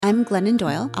I'm Glennon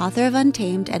Doyle, author of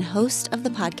Untamed and host of the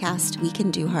podcast We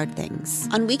Can Do Hard Things.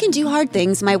 On We Can Do Hard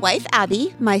Things, my wife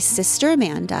Abby, my sister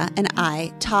Amanda, and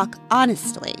I talk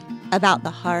honestly about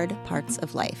the hard parts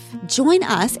of life. Join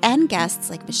us and guests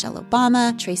like Michelle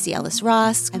Obama, Tracy Ellis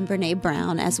Ross, and Brene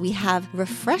Brown as we have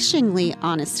refreshingly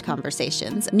honest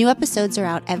conversations. New episodes are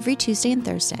out every Tuesday and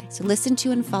Thursday, so listen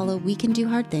to and follow We Can Do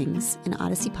Hard Things, an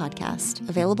Odyssey podcast,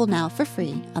 available now for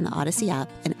free on the Odyssey app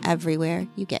and everywhere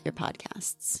you get your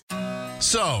podcasts.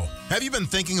 So, have you been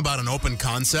thinking about an open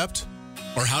concept?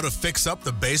 Or how to fix up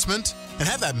the basement and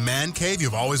have that man cave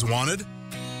you've always wanted?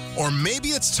 Or maybe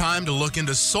it's time to look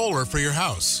into solar for your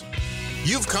house.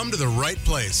 You've come to the right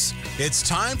place. It's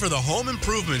time for the Home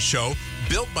Improvement Show,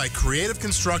 built by Creative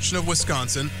Construction of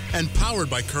Wisconsin and powered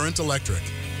by Current Electric.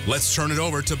 Let's turn it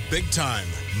over to Big Time,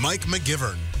 Mike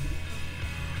McGivern.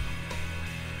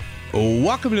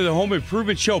 Welcome to the Home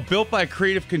Improvement Show, built by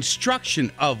Creative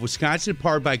Construction of Wisconsin,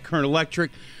 powered by Current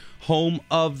Electric, home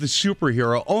of the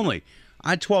superhero, only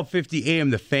on 1250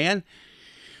 AM The Fan.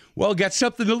 Well, got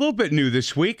something a little bit new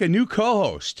this week, a new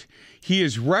co-host. He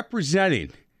is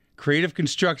representing Creative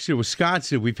Construction of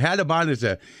Wisconsin. We've had him on as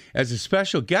a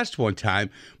special guest one time,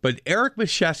 but Eric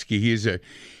Mishefske, he is a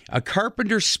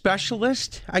carpenter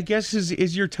specialist, I guess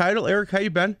is your title. Eric, how you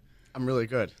been? I'm really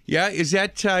good. Yeah, is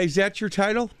that your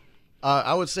title?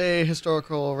 I would say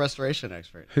historical restoration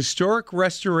expert. Historic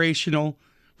restoration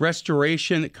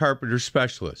carpenter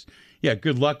specialist. Yeah,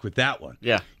 good luck with that one.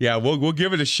 Yeah. Yeah, we'll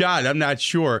give it a shot. I'm not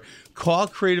sure. Call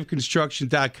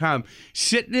creativeconstruction.com.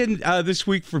 Sitting in this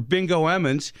week for Bingo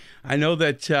Emmons. I know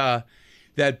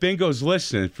that Bingo's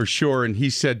listening for sure, and he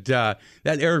said that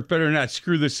Eric better not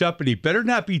screw this up, and he better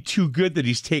not be too good that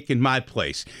he's taking my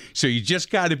place. So you just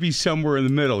got to be somewhere in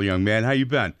the middle, young man. How you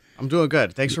been? I'm doing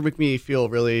good. Thanks for making me feel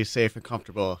really safe and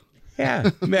comfortable.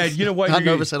 Yeah, man, you know what? Not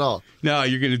nervous at all. No,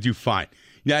 you're going to do fine.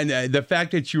 Yeah, the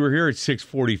fact that you were here at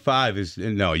 6:45 is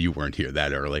no, you weren't here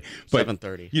that early. But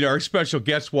 7:30. You know, our special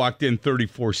guest walked in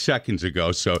 34 seconds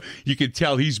ago, so you can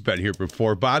tell he's been here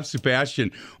before. Bob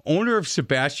Sebastian, owner of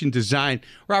Sebastian Design.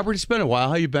 Robert, it's been a while.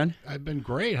 How you been? I've been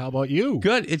great. How about you?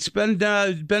 Good. It's been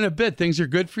a bit. Things are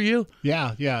good for you?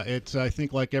 Yeah. It's I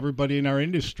think like everybody in our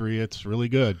industry, it's really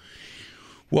good.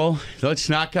 Well, let's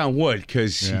knock on wood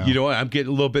because, you know what, I'm getting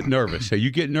a little bit nervous. Are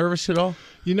you getting nervous at all?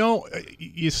 You know,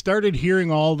 you started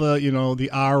hearing all the, the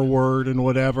R word and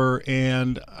whatever,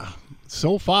 and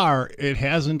so far it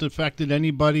hasn't affected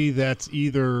anybody that's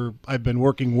either I've been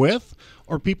working with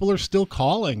or people are still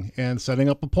calling and setting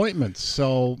up appointments.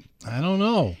 So I don't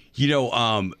know. You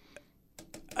know,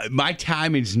 my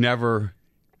timing's never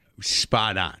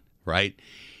spot on, right?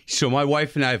 So my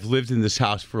wife and I have lived in this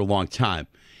house for a long time.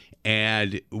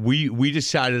 And we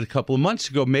decided a couple of months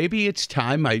ago, maybe it's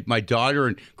time. My daughter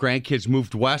and grandkids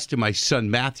moved west, and my son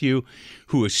Matthew,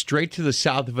 who is straight to the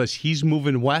south of us, he's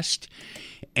moving west.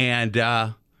 And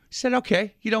said,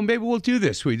 okay, maybe we'll do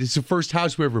this. This is the first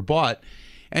house we ever bought.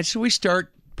 And so we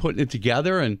start putting it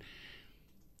together. And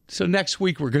so next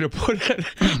week we're going to put it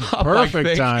up.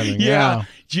 Perfect timing, yeah.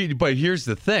 But here's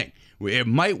the thing. It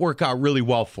might work out really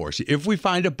well for us. If we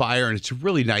find a buyer and it's a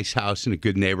really nice house in a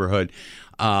good neighborhood,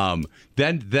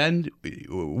 then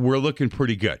we're looking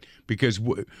pretty good because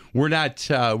we're going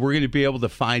to be able to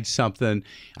find something,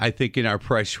 I think, in our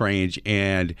price range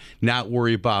and not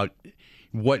worry about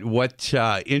what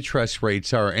interest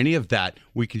rates are, any of that.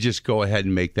 We can just go ahead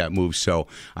and make that move. So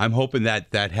I'm hoping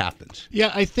that happens.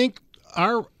 Yeah, I think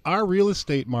our real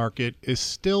estate market is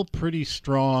still pretty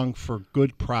strong for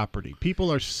good property. People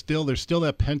there's still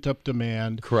that pent up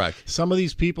demand. Correct. Some of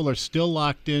these people are still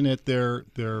locked in at their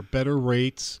better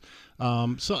rates.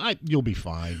 So you'll be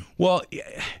fine. Well,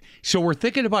 so we're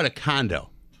thinking about a condo,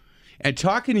 and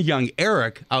talking to young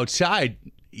Eric outside,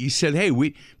 he said, "Hey,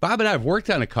 Bob and I have worked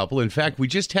on a couple. In fact, we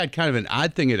just had kind of an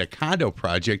odd thing at a condo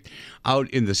project out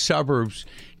in the suburbs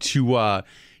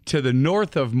to the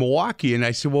north of Milwaukee." And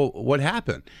I said, well, what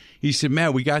happened? He said,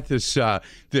 man, we got this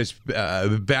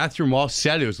bathroom all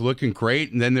set. It was looking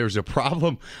great. And then there was a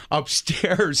problem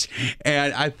upstairs.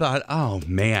 And I thought, oh,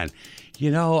 man,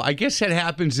 I guess that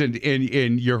happens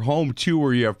in your home, too,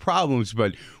 where you have problems.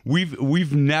 But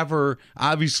we've never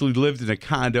obviously lived in a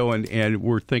condo, and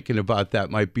we're thinking about that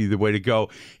might be the way to go.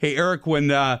 Hey, Eric, when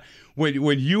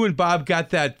you and Bob got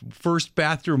that first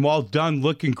bathroom all done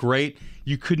looking great,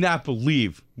 you could not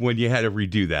believe when you had to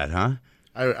redo that, huh?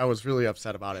 I was really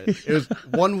upset about it. It was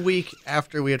 1 week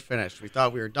after we had finished. We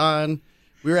thought we were done.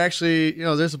 We were actually,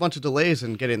 there's a bunch of delays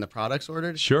in getting the products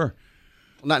ordered. Sure.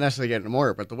 Well, not necessarily getting them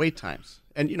ordered, but the wait times.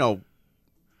 And,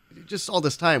 just all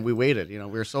this time we waited. We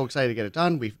were so excited to get it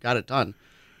done. We got it done.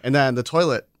 And then the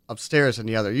toilet upstairs in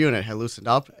the other unit had loosened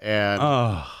up, and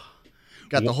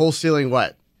got the whole ceiling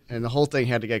wet, and the whole thing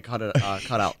had to get cut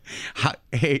out.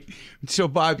 Hey, so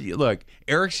Bob, look,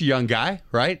 Eric's a young guy,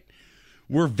 right?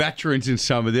 We're veterans in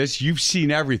some of this. You've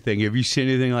seen everything. Have you seen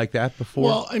anything like that before?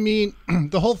 Well, I mean,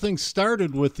 the whole thing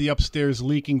started with the upstairs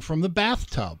leaking from the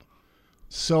bathtub.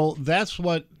 So that's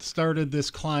what started this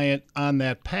client on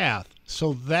that path.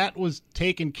 So that was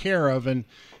taken care of, and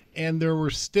there were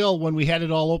still, when we had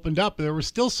it all opened up, there were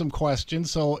still some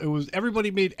questions. So it was,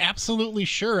 everybody made absolutely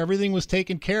sure everything was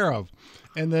taken care of.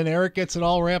 And then Eric gets it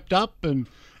all wrapped up, and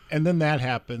then that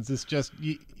happens. It's just,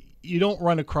 you don't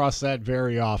run across that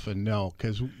very often, no,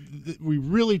 because we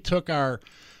really took our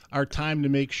time to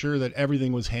make sure that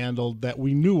everything was handled that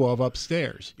we knew of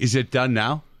upstairs. Is it done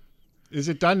now? Is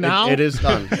it done now? It is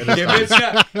done.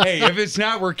 If it's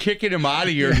not, we're kicking him out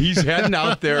of here. He's heading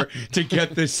out there to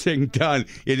get this thing done.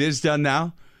 It is done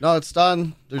now? No, it's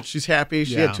done. She's happy.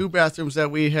 She Yeah. had 2 bathrooms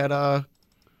that we had, the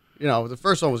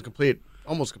first one was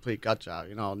almost complete gut job,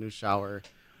 new shower,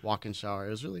 walk-in shower. It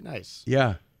was really nice.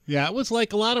 Yeah. Yeah, it was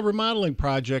like a lot of remodeling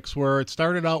projects where it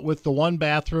started out with the one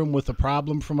bathroom with a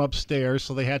problem from upstairs,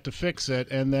 so they had to fix it,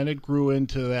 and then it grew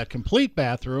into that complete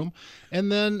bathroom,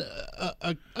 and then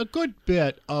a good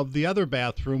bit of the other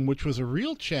bathroom, which was a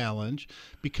real challenge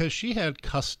because she had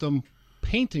custom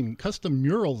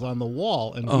murals on the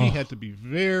wall, and we had to be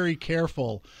very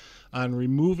careful on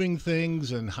removing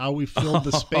things and how we filled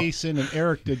the space in, and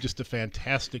Eric did just a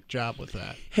fantastic job with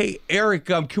that. Hey, Eric,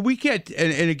 can we get,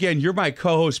 and again, you're my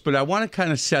co-host, but I want to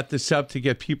kind of set this up to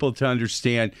get people to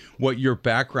understand what your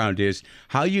background is,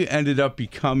 how you ended up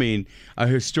becoming a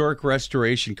historic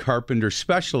restoration carpenter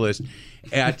specialist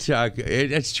at,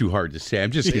 it's too hard to say. I'm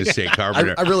just going to say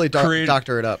carpenter. I really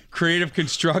doctor it up. Creative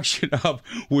Construction of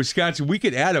Wisconsin. We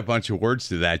could add a bunch of words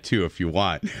to that, too, if you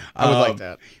want. I would like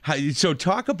that. So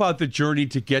talk about the journey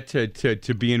to get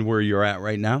to being where you're at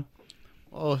right now.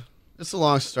 Well, it's a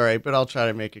long story, but I'll try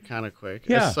to make it kind of quick.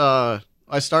 Yeah.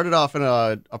 I started off in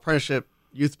an apprenticeship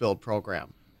youth build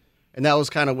program, and that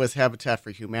was kind of with Habitat for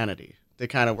Humanity. They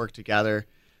kind of worked together,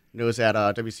 and it was at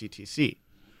WCTC.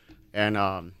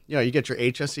 And, you get your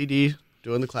HSED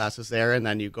doing the classes there, and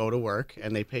then you go to work,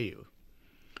 and they pay you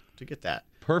to get that.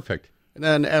 Perfect. And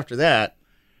then after that,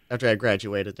 after I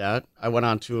graduated that, I went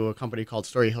on to a company called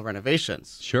Story Hill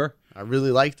Renovations. Sure. I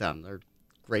really like them. They're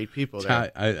great people there.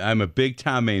 I'm a big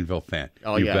Tom Mainville fan.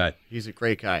 Oh, you yeah. bet. He's a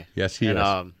great guy. Yes, he is.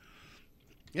 And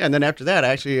then after that, I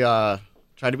actually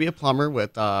tried to be a plumber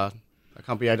with a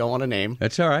company I don't want to name.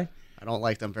 That's all right. I don't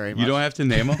like them very much. You don't have to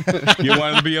name them. You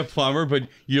wanted to be a plumber, but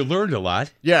you learned a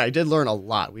lot. Yeah, I did learn a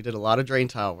lot. We did a lot of drain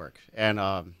tile work. And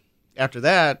after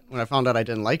that, when I found out I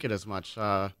didn't like it as much,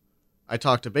 I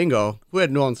talked to Bingo, who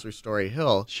had known through Story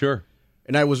Hill. Sure.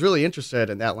 And I was really interested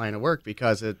in that line of work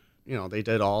because they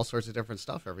did all sorts of different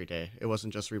stuff every day. It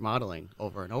wasn't just remodeling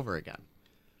over and over again.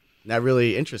 And that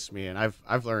really interests me, and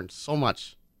I've learned so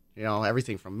much.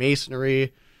 Everything from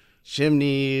masonry,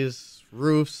 chimneys,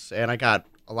 roofs, and I got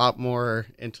a lot more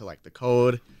into like the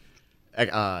code,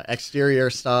 exterior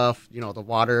stuff, the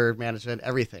water management,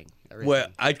 everything. Well,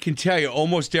 I can tell you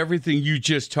almost everything you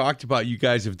just talked about, you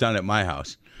guys have done at my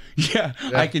house. Yeah,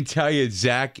 I can tell you,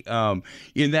 Zach,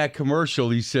 in that commercial,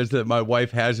 he says that my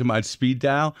wife has him on speed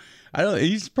dial.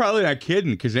 He's probably not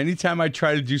kidding, because anytime I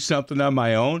try to do something on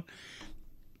my own,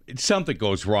 something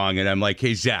goes wrong, and I'm like,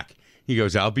 hey, Zach. He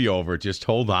goes, I'll be over. Just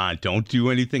hold on. Don't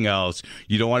do anything else.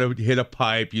 You don't want to hit a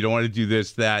pipe. You don't want to do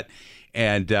this, that.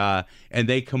 And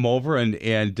they come over and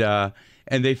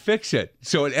they fix it.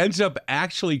 So it ends up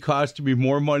actually costing me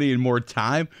more money and more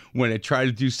time when I try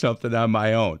to do something on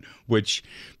my own, which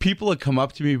people have come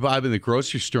up to me, Bob, in the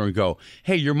grocery store and go,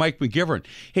 hey, you're Mike McGivern.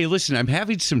 Hey, listen, I'm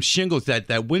having some shingles.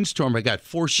 That windstorm, I got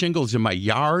 4 shingles in my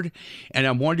yard, and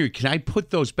I'm wondering, can I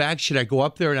put those back? Should I go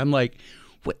up there? And I'm like,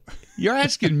 what? You're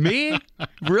asking me?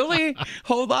 Really?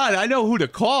 Hold on. I know who to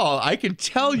call. I can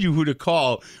tell you who to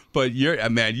call, but you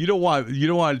don't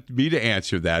want me to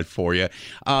answer that for you.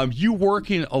 You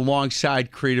working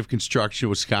alongside Creative Construction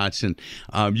Wisconsin.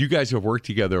 You guys have worked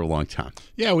together a long time.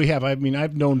 Yeah, we have. I mean,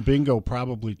 I've known Bingo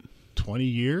probably 20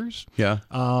 years. Yeah.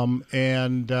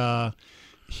 And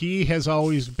he has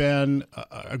always been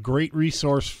a great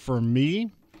resource for me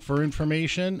for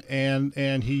information,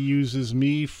 and he uses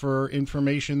me for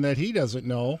information that he doesn't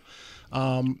know.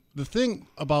 The thing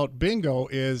about Bingo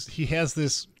is he has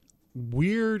this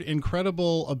weird,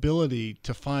 incredible ability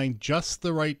to find just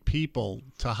the right people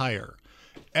to hire.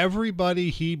 Everybody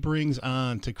he brings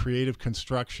on to Creative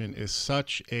Construction is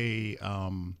such a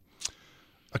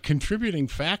a contributing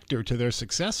factor to their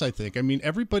success, I think. I mean,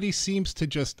 everybody seems to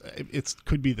just, it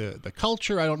could be the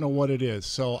culture. I don't know what it is.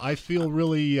 So I feel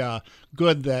really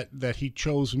good that he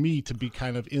chose me to be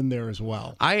kind of in there as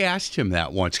well. I asked him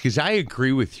that once because I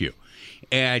agree with you.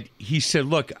 And he said,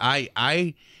 look,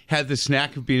 I have this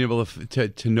knack of being able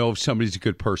to know if somebody's a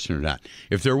good person or not.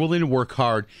 If they're willing to work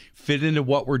hard, fit into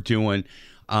what we're doing,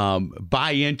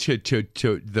 buy into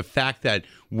to the fact that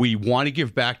we want to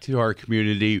give back to our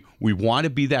community. We want to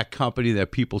be that company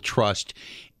that people trust,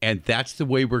 and that's the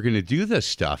way we're going to do this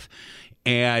stuff.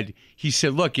 And he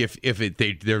said, look, if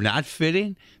they're not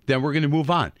fitting, then we're going to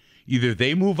move on. Either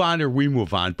they move on or we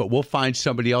move on, but we'll find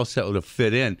somebody else that will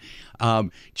fit in. Do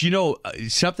you know,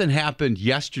 something happened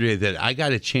yesterday that I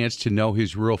got a chance to know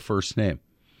his real first name.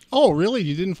 Oh, really?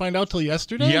 You didn't find out till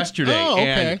yesterday? Yesterday. Oh, okay.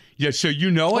 And, yeah, so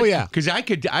you know it? Oh, yeah. Because I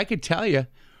could tell you.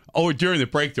 Oh, during the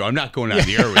breakthrough. I'm not going on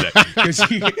the air with it. Because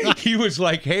he was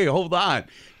like, hey, hold on.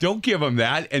 Don't give him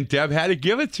that. And Deb had to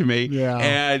give it to me. Yeah.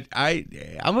 And I'm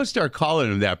going to start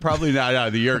calling him that. Probably not out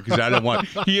of the air because I don't want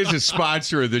 – he is a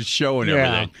sponsor of this show and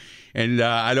everything. And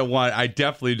I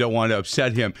definitely don't want to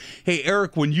upset him. Hey,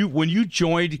 Eric, when you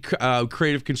joined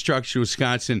Creative Construction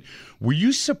Wisconsin, were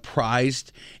you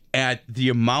surprised at the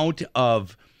amount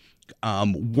of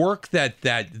work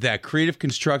that Creative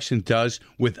Construction does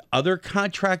with other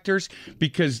contractors?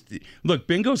 Because, look,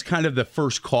 bingo's kind of the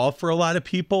first call for a lot of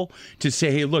people to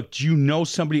say, hey, look, do you know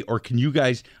somebody or can you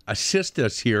guys assist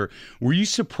us here? Were you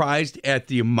surprised at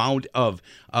the amount of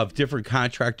different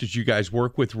contractors you guys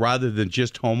work with rather than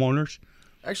just homeowners?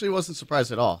 Actually, wasn't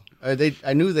surprised at all.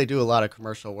 I knew they do a lot of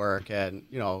commercial work and,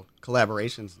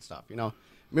 collaborations and stuff, I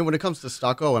mean, when it comes to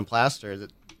stucco and plaster,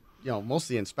 most of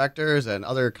the inspectors and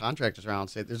other contractors around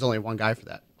say there's only one guy for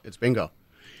that. It's bingo.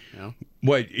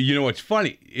 What what's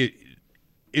funny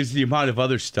is the amount of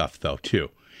other stuff though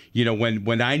too.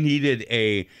 When I needed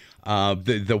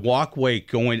the walkway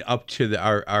going up to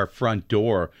our front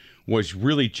door was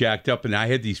really jacked up, and I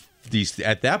had these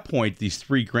at that point these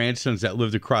three grandsons that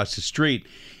lived across the street,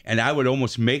 and I would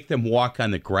almost make them walk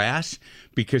on the grass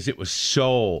because it was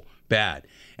so bad.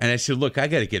 And I said, look, I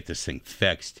got to get this thing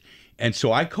fixed. And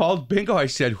so I called Bingo. I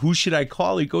said, who should I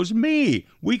call? He goes, me.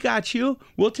 We got you.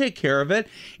 We'll take care of it.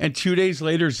 And 2 days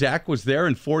later, Zach was there.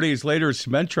 And 4 days later, a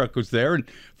cement truck was there. And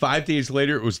 5 days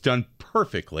later, it was done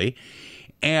perfectly.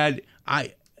 And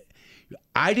I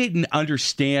didn't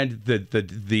understand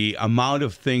the amount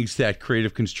of things that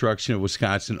Creative Construction of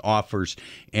Wisconsin offers.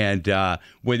 And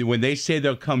when they say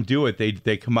they'll come do it,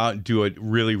 they come out and do it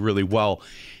really, really well.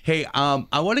 Hey,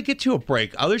 I want to get to a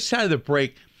break. Other side of the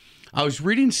break, I was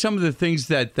reading some of the things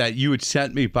that you had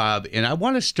sent me, Bob, and I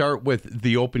want to start with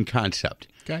the open concept.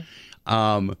 Okay.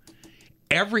 And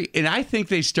I think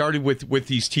they started with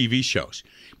these TV shows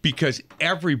because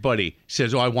everybody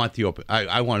says, "Oh, I want the open.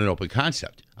 I want an open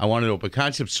concept. I want an open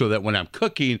concept so that when I'm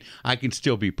cooking, I can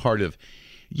still be part of,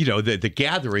 the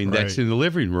gathering that's in the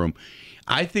living room."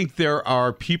 I think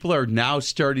people are now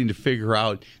starting to figure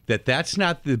out that that's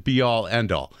not the be all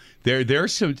end all. There are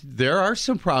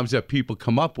some problems that people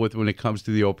come up with when it comes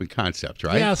to the open concept,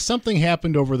 right? Yeah, something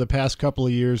happened over the past couple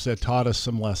of years that taught us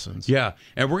some lessons. Yeah,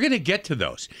 and we're going to get to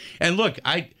those. And look,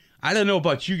 I don't know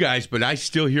about you guys, but I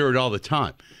still hear it all the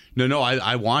time. No,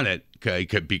 I want it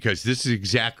because this is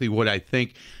exactly what I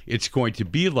think it's going to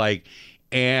be like.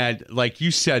 And like you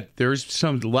said, there's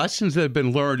some lessons that have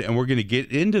been learned, and we're going to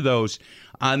get into those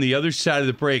on the other side of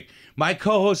the break. My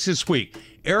co-host this week,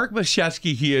 Eric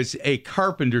Mishefske, he is a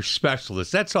carpenter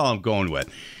specialist. That's all I'm going with.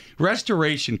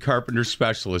 Restoration carpenter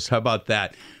specialist. How about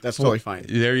that? That's totally fine.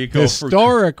 There you go.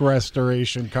 Historic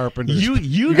restoration carpenter.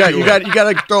 You got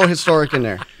to throw historic in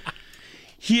there.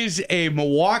 He is a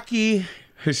Milwaukee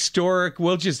historic.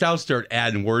 I'll start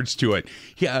adding words to it.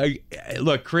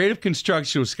 Look, Creative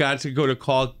Construction Wisconsin, go to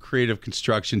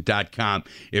callcreativeconstruction.com.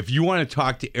 If you want to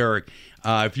talk to Eric,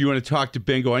 if you want to talk to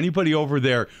Bingo, anybody over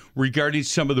there regarding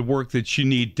some of the work that you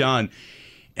need done.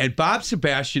 And Bob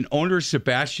Sebastian, owner of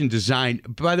Sebastian Design.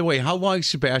 By the way, how long has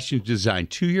Sebastian Design?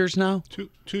 2 years now? 2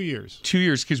 years. 2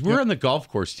 years, because we're on the golf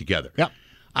course together. Yep.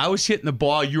 I was hitting the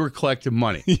ball, you were collecting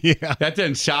money. Yeah. That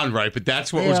doesn't sound right, but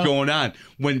that's what was going on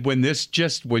when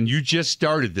you just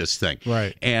started this thing.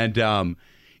 Right. And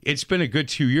it's been a good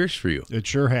 2 years for you. It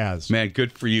sure has. Man,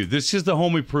 good for you. This is the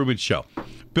Home Improvement Show.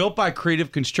 Built by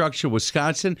Creative Construction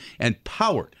Wisconsin and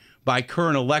powered by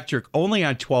Current Electric, only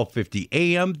on 1250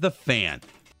 AM The Fan.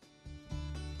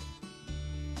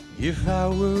 If I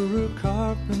were a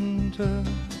carpenter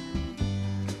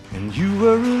and you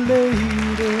were a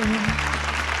lady,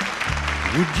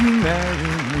 would you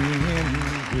marry me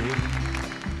anyway?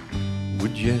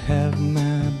 Would you have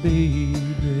my baby?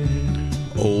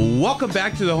 Welcome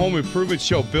back to the Home Improvement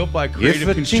Show, built by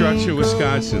Creative Construction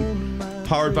Wisconsin,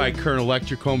 powered by Kern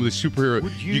Electric, home of the superhero.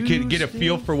 You can get a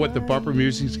feel for what the bumper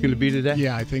music is going to be today?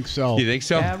 Yeah, I think so. You think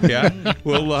so? Yeah.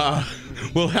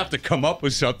 We'll have to come up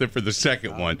with something for the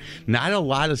second one. Not a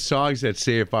lot of songs that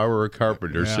say "If I Were a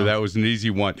Carpenter," so that was an easy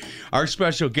one. Our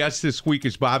special guest this week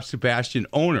is Bob Sebastian,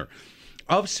 owner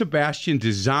of Sebastian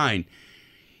Design.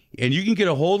 And you can get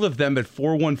a hold of them at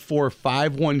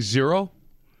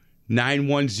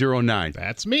 414-510-9109.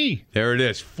 That's me. There it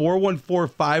is,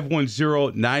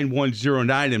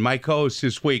 414-510-9109. And my co-host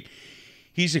this week,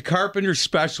 he's a carpenter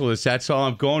specialist. That's all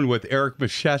I'm going with, Eric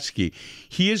Mishefske.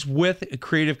 He is with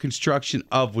Creative Construction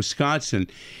of Wisconsin.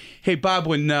 Hey, Bob,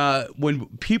 when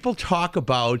people talk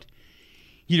about,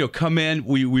 come in,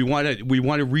 we want to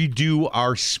redo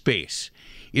our space,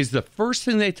 is the first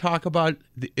thing they talk about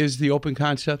is the open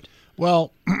concept?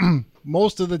 Well,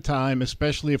 most of the time,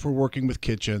 especially if we're working with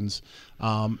kitchens,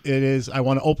 it is, I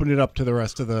want to open it up to the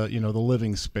rest of the, the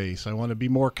living space. I want to be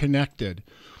more connected.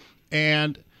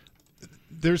 And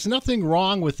there's nothing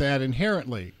wrong with that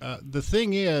inherently. The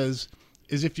thing is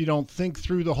if you don't think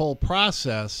through the whole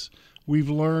process, we've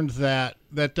learned that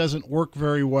that doesn't work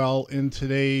very well in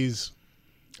today's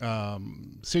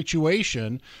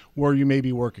situation, where you may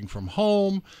be working from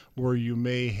home, where you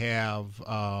may have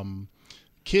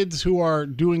kids who are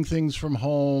doing things from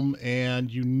home, and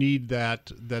you need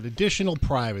that additional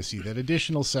privacy, that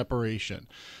additional separation.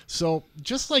 So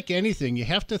just like anything, you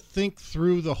have to think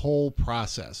through the whole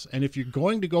process. And if you're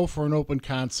going to go for an open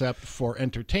concept for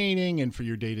entertaining and for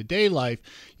your day-to-day life,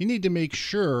 you need to make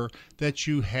sure that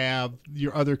you have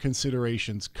your other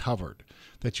considerations covered,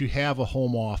 that you have a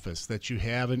home office, that you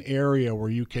have an area where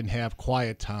you can have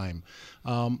quiet time.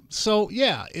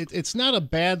 It's not a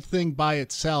bad thing by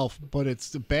itself, but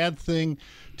it's a bad thing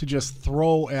to just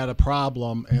throw at a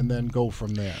problem and then go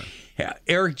from there. Yeah.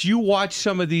 Eric, do you watch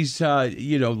some of these,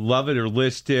 Love It or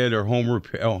Listed or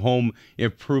home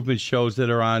improvement shows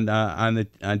that are on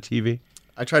TV?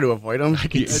 I try to avoid them. I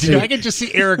can just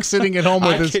see Eric sitting at home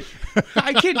with his.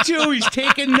 I can too. He's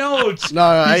taking notes. No,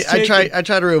 I try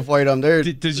to avoid them.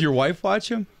 Does your wife watch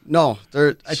them? No,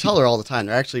 I tell her all the time.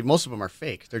 They're actually, most of them are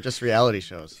fake. They're just reality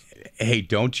shows. Hey,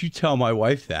 don't you tell my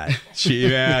wife that.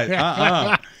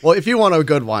 Well, if you want a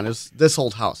good one, it's This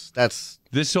Old House.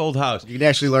 This Old House. You can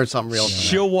actually learn something real.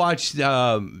 She'll watch.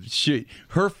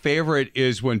 Her favorite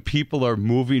is when people are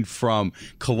moving from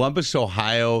Columbus,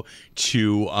 Ohio,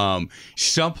 to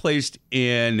someplace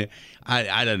in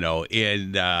I don't know,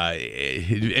 in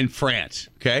France.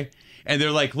 Okay, and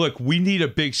they're like, "Look, we need a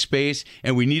big space,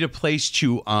 and we need a place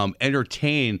to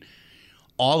entertain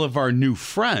all of our new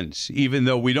friends, even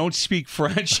though we don't speak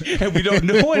French and we don't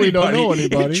know anybody." We don't know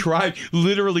anybody.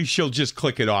 Literally, she'll just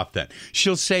click it off then.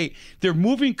 She'll say, they're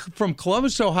moving from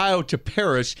Columbus, Ohio to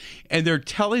Paris, and they're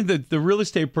telling the real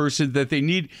estate person that they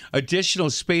need additional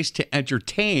space to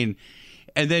entertain.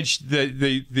 And then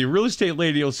the real estate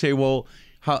lady will say, well,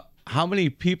 how many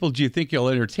people do you think you'll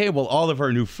entertain? Well, all of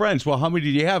our new friends. Well, how many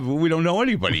do you have? Well, we don't know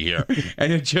anybody here.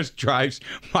 And it just drives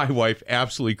my wife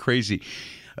absolutely crazy.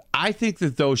 I think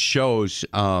that those shows,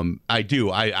 I do.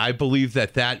 I believe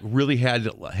that really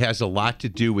has a lot to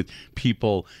do with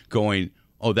people going,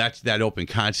 oh, that open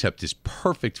concept is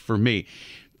perfect for me.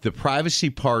 The privacy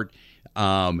part,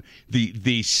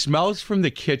 the smells from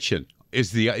the kitchen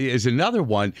is another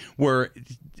one where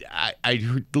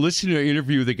I listened to an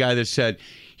interview with a guy that said,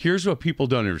 here's what people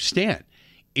don't understand,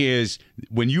 is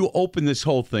when you open this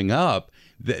whole thing up,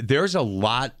 there's a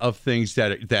lot of things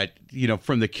that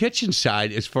from the kitchen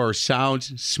side, as far as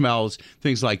sounds, smells,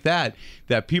 things like that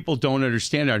people don't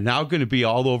understand are now going to be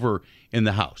all over in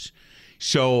the house.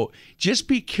 So just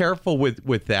be careful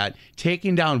with that.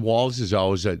 Taking down walls is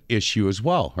always an issue as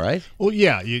well, right? Well,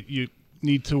 yeah, you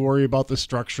need to worry about the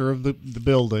structure of the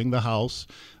building, the house,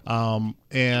 and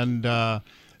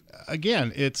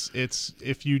again, it's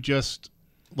if you just,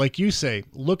 like you say,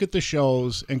 look at the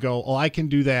shows and go, oh, I can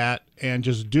do that, and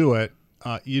just do it.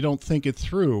 You don't think it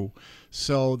through.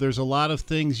 So there's a lot of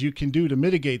things you can do to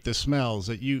mitigate the smells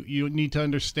that you need to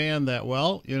understand that,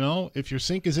 well, if your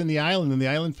sink is in the island and the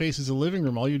island faces a living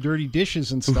room, all your dirty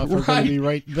dishes and stuff are going to be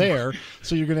right there.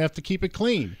 So you're going to have to keep it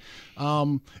clean.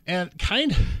 And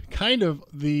kind of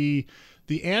the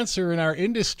answer in our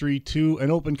industry to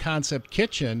an open concept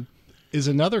kitchen is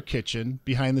another kitchen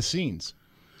behind the scenes.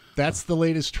 That's the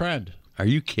latest trend. Are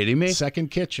you kidding me?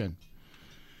 Second kitchen.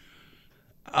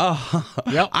 Oh,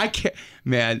 yep. I can't,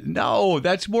 man. No,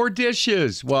 that's more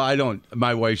dishes. Well, I don't.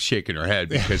 My wife's shaking her head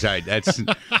because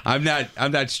I'm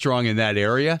not strong in that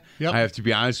area. Yep. I have to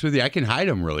be honest with you. I can hide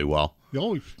them really well.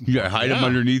 Yeah, hide them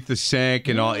underneath the sink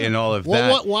and all of that.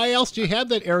 Well, why else do you have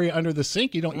that area under the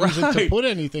sink? You don't use it to put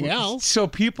anything else. So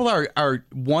people are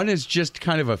one is just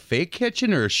kind of a fake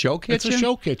kitchen or a show kitchen? It's a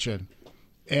show kitchen.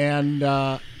 And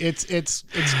it's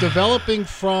developing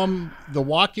from the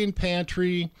walk-in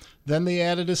pantry. Then they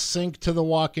added a sink to the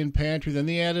walk-in pantry. Then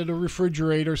they added a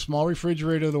refrigerator, small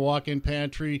refrigerator to the walk-in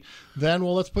pantry. Then,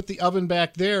 well, let's put the oven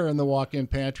back there in the walk-in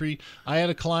pantry. I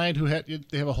had a client who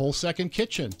they have a whole second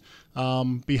kitchen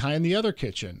behind the other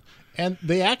kitchen. And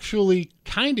they actually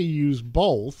kind of use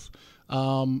both.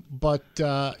 But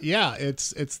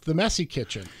it's the messy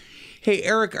kitchen. Hey,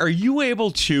 Eric, are you able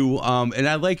to, and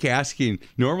I like asking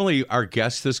normally our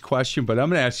guests this question, but I'm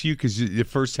going to ask you because the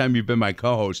first time you've been my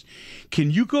co-host.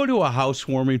 Can you go to a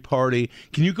housewarming party?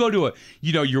 Can you go to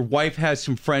your wife has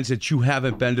some friends that you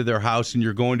haven't been to their house and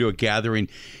you're going to a gathering.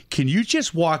 Can you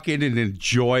just walk in and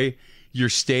enjoy your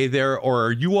stay there? Or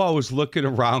are you always looking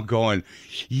around going,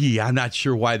 I'm not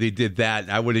sure why they did that.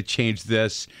 I would have changed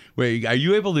this. Wait, are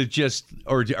you able to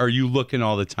or are you looking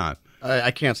all the time?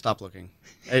 I can't stop looking.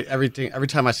 Every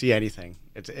time I see anything,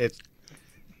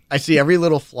 I see every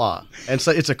little flaw, and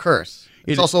so it's a curse.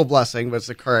 It's also a blessing, but it's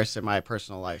a curse in my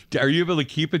personal life. Are you able to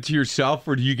keep it to yourself,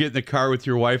 or do you get in the car with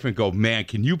your wife and go, "Man,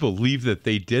 can you believe that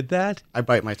they did that?" I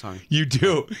bite my tongue. You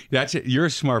do. That's it. You're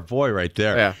a smart boy right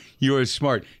there. Yeah. You are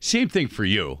smart. Same thing for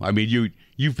you. I mean,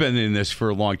 you've been in this for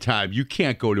a long time. You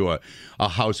can't go to a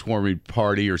housewarming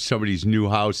party or somebody's new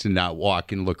house and not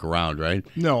walk and look around, right?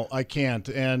 No, I can't.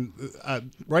 And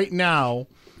right now,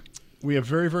 we have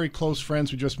very, very close friends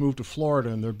who just moved to Florida,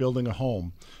 and they're building a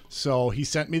home. So he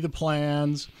sent me the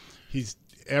plans.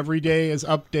 Every day is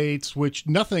updates, which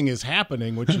nothing is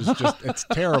happening, which is just, it's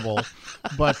terrible.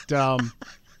 But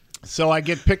so I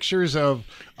get pictures of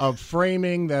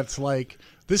framing that's like,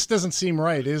 this doesn't seem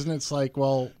right, isn't it? It's like,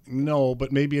 well, no,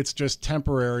 but maybe it's just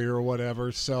temporary or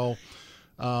whatever. So,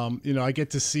 I get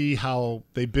to see how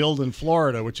they build in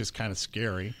Florida, which is kind of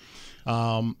scary.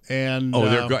 And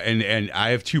I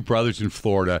have two brothers in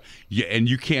Florida, and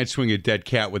you can't swing a dead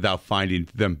cat without finding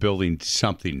them building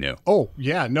something new. Oh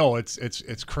yeah, no,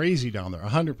 it's crazy down there.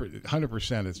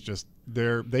 100%. It's just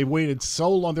they waited so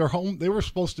long. Their home, they were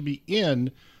supposed to be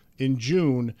in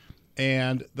June,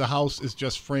 and the house is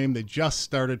just framed. They just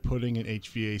started putting in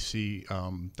HVAC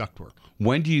ductwork.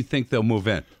 When do you think they'll move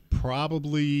in?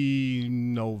 Probably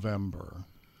November,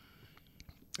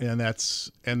 and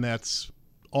that's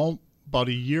all. About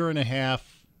a year and a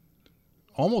half,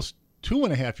 almost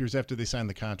 2.5 years after they signed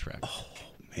the contract. Oh,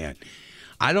 man.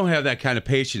 I don't have that kind of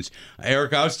patience.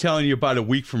 Eric, I was telling you about a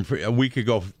week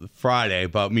ago Friday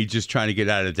about me just trying to get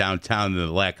out of downtown and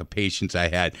the lack of patience I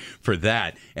had for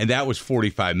that. And that was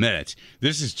 45 minutes.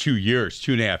 This is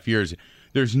 2.5 years.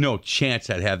 There's no chance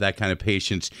I'd have that kind of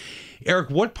patience. Eric,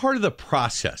 what part of the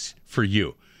process for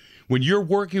you, when you're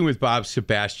working with Bob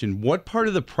Sebastian, what part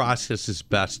of the process is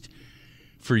best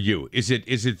for you? Is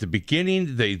it the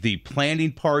beginning, the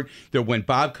planning part, that when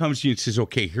Bob comes to you and says,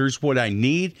 okay, here's what I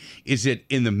need? Is it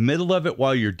in the middle of it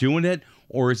while you're doing it,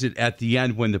 or is it at the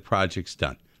end when the project's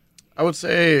done? I would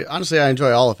say, honestly, I enjoy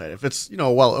all of it. If it's,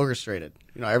 well orchestrated,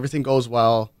 everything goes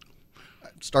well,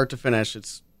 start to finish.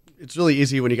 It's really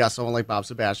easy when you got someone like Bob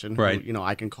Sebastian, who, right?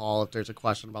 I can call if there's a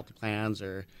question about the plans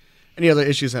or any other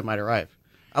issues that might arrive.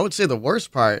 I would say the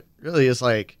worst part really is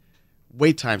like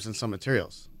wait times in some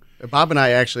materials. Bob and I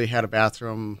actually had a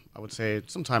bathroom, I would say,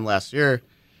 sometime last year.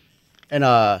 And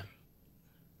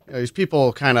these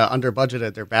people kind of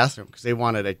under-budgeted their bathroom because they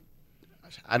wanted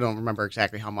I don't remember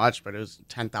exactly how much, but it was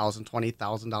 $10,000,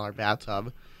 $20,000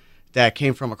 bathtub that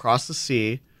came from across the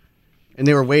sea. And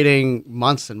they were waiting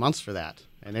months and months for that.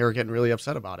 And they were getting really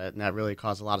upset about it. And that really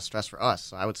caused a lot of stress for us.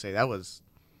 So I would say that was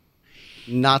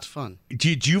not fun.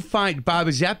 Did you find, Bob,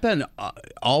 has that been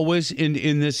always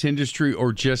in this industry,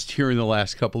 or just here in the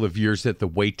last couple of years that the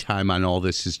wait time on all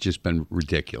this has just been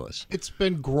ridiculous? It's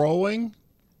been growing.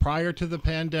 Prior to the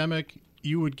pandemic,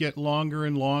 you would get longer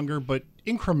and longer, but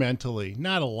incrementally,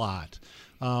 not a lot.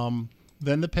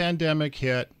 Then the pandemic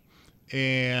hit,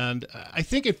 and I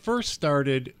think it first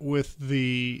started with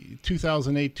the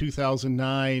 2008,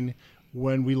 2009,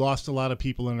 when we lost a lot of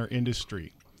people in our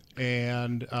industry.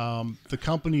 And the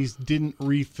companies didn't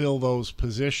refill those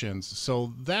positions.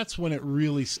 So that's when it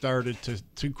really started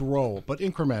to grow, but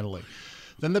incrementally.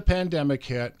 Then the pandemic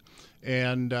hit,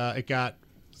 and it got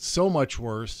so much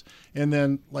worse. And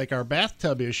then, like, our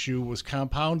bathtub issue was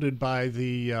compounded by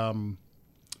the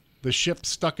ship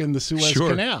stuck in the Suez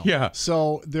Canal. Yeah.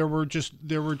 So there were just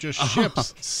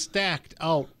ships stacked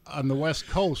out on the West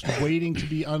Coast waiting to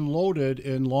be unloaded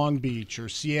in Long Beach or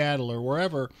Seattle or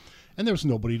wherever. and there's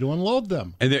nobody to unload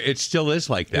them. And it still is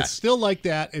like that. It's still like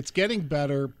that. It's getting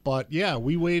better, but yeah,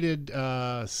 we waited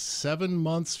 7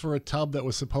 months for a tub that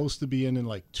was supposed to be in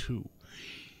like 2.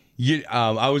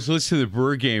 I was listening to the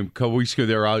Brewer game a couple weeks ago.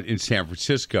 They were out in San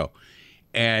Francisco,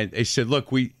 and they said, look,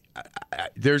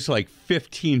 there's like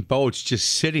 15 boats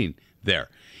just sitting there.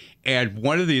 And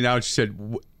one of the announcers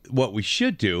said, what we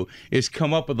should do is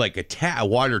come up with like a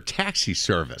water taxi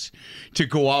service to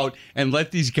go out and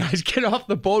let these guys get off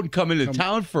the boat and come into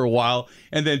town for a while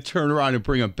and then turn around and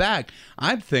bring them back.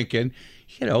 I'm thinking,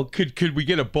 could we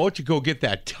get a boat to go get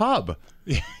that tub?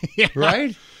 Yeah.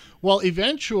 Right? Well,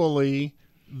 eventually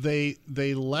they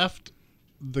left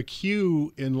the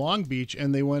queue in Long Beach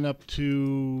and they went up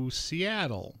to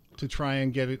Seattle to try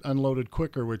and get it unloaded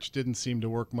quicker, which didn't seem to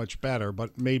work much better,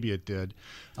 but maybe it did.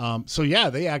 So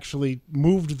yeah, they actually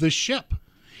moved the ship.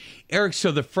 Eric,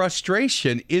 so the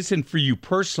frustration isn't for you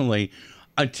personally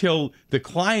until the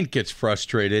client gets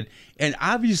frustrated, and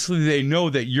obviously they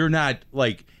know that you're not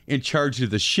like in charge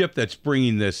of the ship that's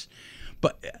bringing this.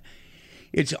 But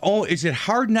is it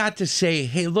hard not to say,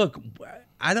 hey, look,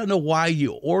 I don't know why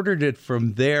you ordered it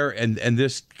from there and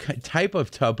this type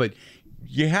of tub, but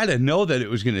you had to know that it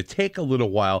was going to take a little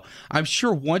while. I'm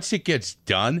sure once it gets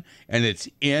done and it's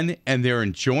in and they're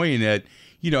enjoying it,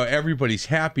 everybody's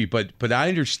happy. But I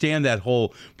understand that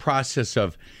whole process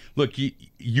of, look,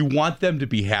 you want them to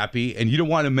be happy and you don't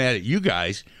want them mad at you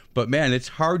guys. But, man, it's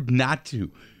hard not to,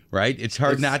 right? It's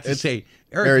hard not to say,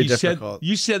 Eric,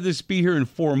 you said this be here in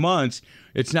 4 months.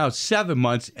 It's now 7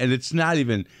 months, and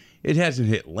it hasn't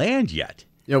hit land yet.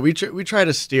 We try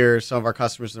to steer some of our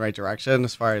customers in the right direction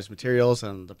as far as materials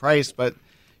and the price, but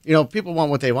people want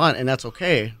what they want, and that's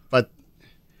okay. But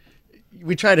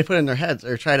we try to put in their heads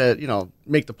or try to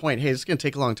make the point, hey, this is going to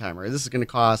take a long time, or this is going to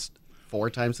cost 4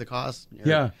 times the cost.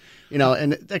 Yeah,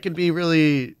 and that can be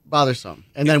really bothersome.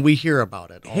 And then we hear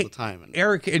about it all the time.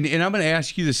 Eric, and I'm going to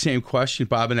ask you the same question,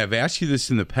 Bob, and I've asked you this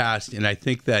in the past, and I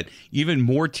think that even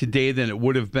more today than it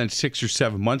would have been 6 or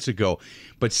 7 months ago.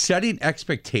 But setting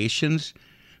expectations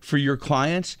for your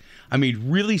clients, I mean,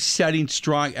 really setting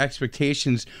strong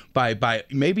expectations by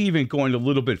maybe even going a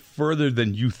little bit further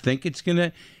than you think it's going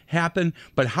to happen.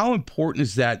 But how important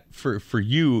is that for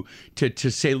you to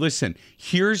say, listen,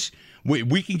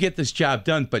 we can get this job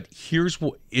done, but here's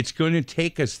what it's going to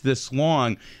take us this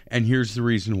long, and here's the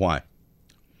reason why.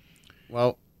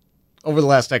 Well, over the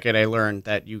last decade, I learned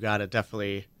that you got to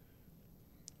definitely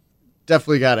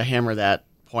got to hammer that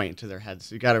point into their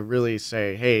heads. You got to really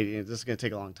say, hey, this is going to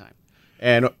take a long time.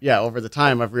 And yeah, over the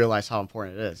time, I've realized how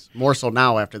important it is. More so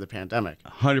now after the pandemic.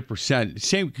 100%.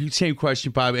 Same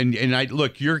question, Bob. And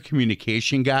look, you're a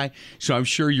communication guy, so I'm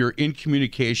sure you're in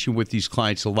communication with these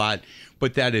clients a lot.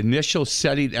 But that initial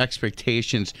setting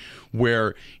expectations,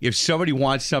 where if somebody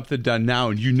wants something done now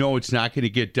and it's not going to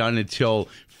get done until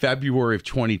February of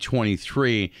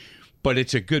 2023. But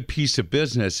it's a good piece of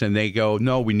business, and they go,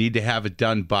 no, we need to have it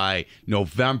done by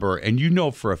November, and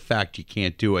for a fact you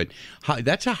can't do it.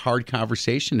 That's a hard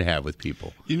conversation to have with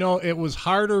people. It was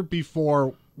harder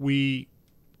before we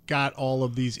got all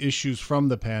of these issues from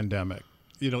the pandemic.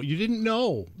 You didn't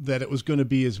know that it was going to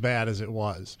be as bad as it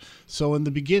was. So in the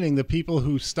beginning, the people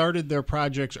who started their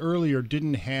projects earlier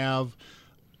didn't have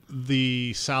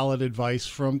the solid advice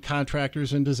from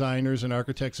contractors and designers and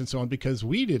architects and so on, because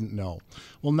we didn't know.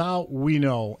 Well, now we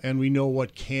know, and we know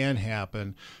what can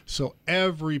happen. So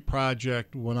every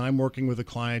project, when I'm working with a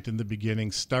client in the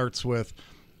beginning, starts with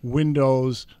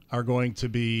windows are going to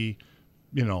be,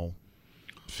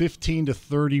 15 to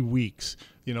 30 weeks.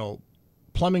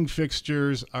 Plumbing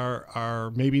fixtures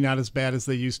are maybe not as bad as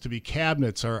they used to be.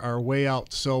 Cabinets are way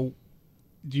out. So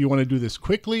do you want to do this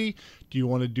quickly? Do you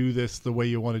want to do this the way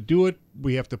you want to do it?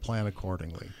 We have to plan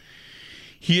accordingly.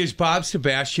 He is Bob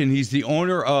Sebastian. He's the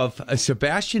owner of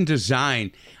Sebastian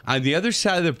Design. On the other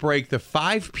side of the break, the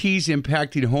 5 P's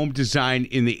impacting home design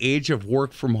in the age of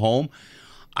work from home.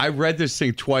 I read this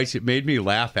thing twice. It made me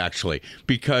laugh, actually,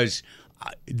 because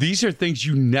these are things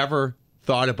you never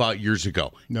thought about years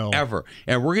ago. No. Ever.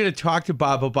 And we're going to talk to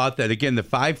Bob about that. Again, the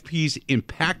 5 P's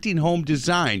impacting home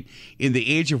design in the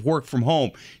age of work from home.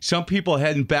 Some people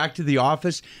heading back to the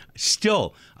office.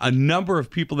 Still, a number of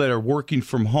people that are working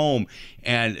from home.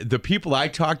 And the people I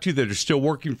talk to that are still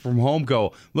working from home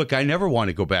go, look, I never want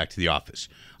to go back to the office.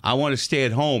 I want to stay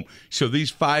at home. So these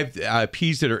 5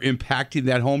 P's that are impacting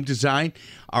that home design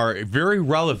are very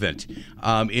relevant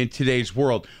in today's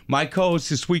world. My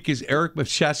co-host this week is Eric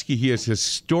Mishefske. He is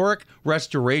historic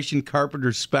restoration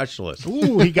carpenter specialist.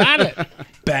 Ooh, he got it.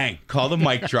 Bang. Call the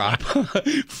mic drop.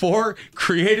 For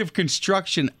Creative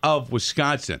Construction of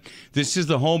Wisconsin. This is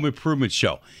the Home Improvement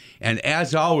Show. And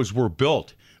as always, we're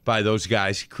built by those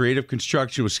guys. Creative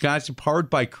Construction, Wisconsin, powered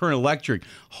by Current Electric,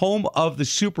 home of the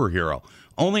superhero.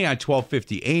 Only on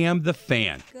 1250 AM, The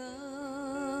Fan. Gone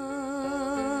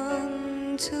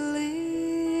to live,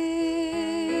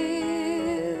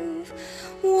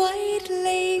 white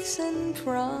lace and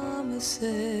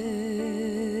promises,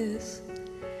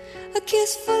 a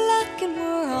kiss for luck and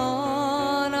we're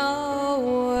on our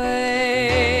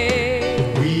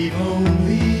way. We've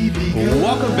only begun.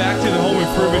 Welcome back to the Home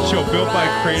Improvement Show, built by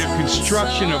Creative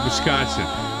Construction of Wisconsin,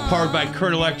 powered by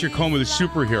Current Electric, home of the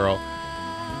superhero.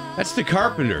 That's the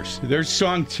Carpenters. There's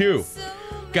song 2.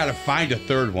 Got to find a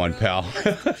third one, pal.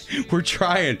 We're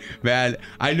trying, man.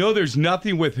 I know there's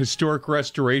nothing with historic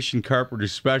restoration carpenter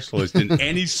specialist in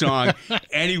any song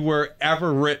anywhere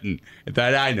ever written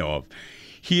that I know of.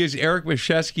 He is Eric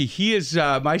Mishefske. He is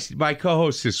my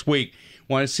co-host this week.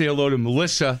 Want to say hello to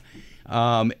Melissa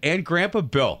and Grandpa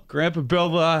Bill. Grandpa Bill,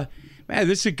 man,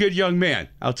 this is a good young man.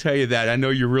 I'll tell you that. I know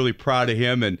you're really proud of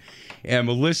him. And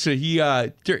Melissa, he,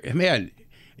 man,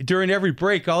 during every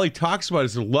break, all he talks about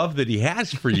is the love that he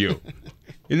has for you.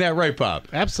 Isn't that right, Bob?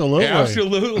 Absolutely.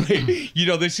 Absolutely. You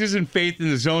know, this isn't Faith in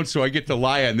the Zone, so I get to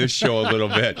lie on this show a little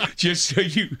bit. Just so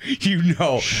you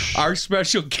know, our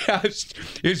special guest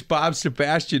is Bob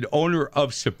Sebastian, owner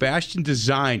of Sebastian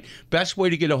Design. Best way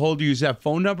to get a hold of you is that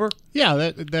phone number?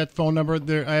 Yeah, that phone number.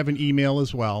 There, I have an email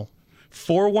as well.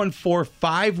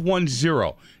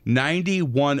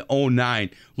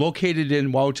 414-510-9109. Located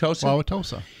in Wauwatosa?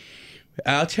 Wauwatosa.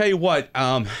 I'll tell you what,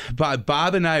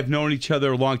 Bob and I have known each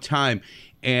other a long time,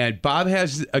 and Bob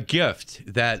has a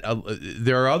gift that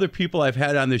there are other people I've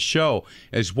had on this show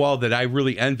as well that I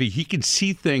really envy. He can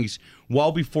see things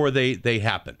well before they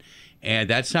happen, and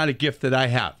that's not a gift that I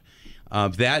have.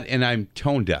 That, and I'm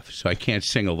tone deaf, so I can't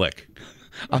sing a lick.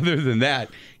 Other than that,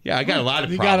 yeah, I got a lot of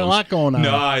problems. You got a lot going on.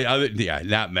 No,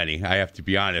 not many, I have to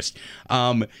be honest.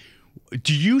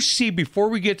 Do you see, before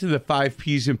we get to the 5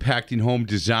 Ps impacting home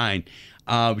design,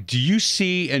 do you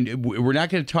see, and we're not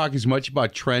going to talk as much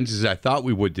about trends as I thought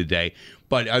we would today,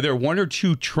 but are there 1 or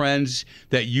 2 trends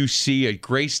that you see?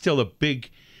 Gray's still a big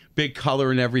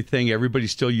color and everything.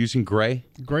 Everybody's still using gray?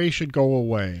 Gray should go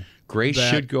away. Gray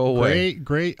should go away.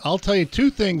 Gray. I'll tell you 2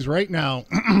 things right now.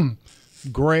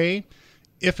 Gray,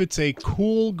 if it's a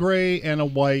cool gray and a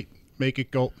white, make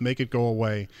it go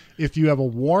away. If you have a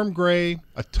warm gray,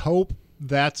 a taupe,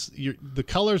 the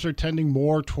colors are tending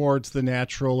more towards the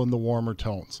natural and the warmer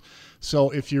tones.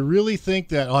 So if you really think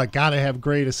that, I got to have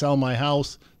gray to sell my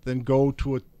house, then go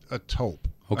to a taupe.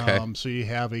 Okay. So you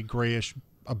have a grayish,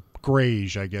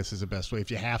 grayish, I guess is the best way if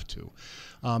you have to.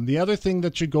 The other thing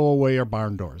that should go away are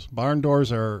barn doors. Barn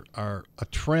doors are a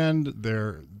trend.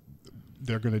 They're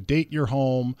going to date your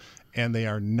home, and they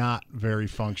are not very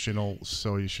functional,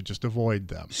 so you should just avoid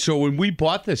them. So when we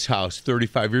bought this house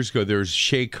 35 years ago, there was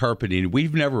shade carpeting.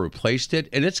 We've never replaced it,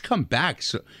 and it's come back.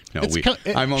 So no,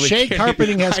 I'm only shade kidding.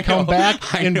 carpeting has come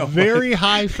back in know. very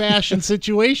high fashion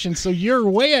situations, so you're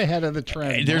way ahead of the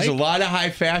trend. There's a lot of high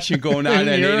fashion going on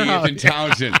at 80th and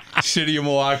Townsend, city of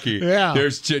Milwaukee. Yeah,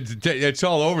 it's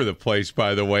all over the place,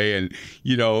 by the way. And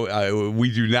you know,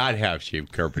 we do not have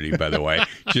shade carpeting, by the way.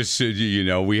 Just so you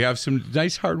know, we have some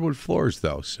nice hardwood floors,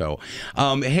 though. So,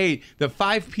 hey, the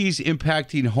 5 Ps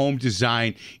impacting home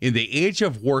design in the age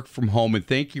of work from home, and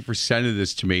thank you for sending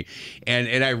this to me.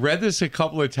 And I read this a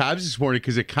couple of times this morning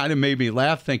because it kind of made me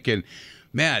laugh, thinking,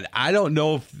 man, I don't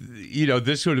know if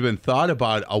this would have been thought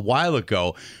about a while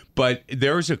ago. But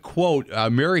there's a quote,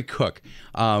 Mary Cook,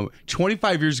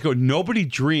 25 years ago, nobody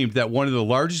dreamed that one of the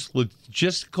largest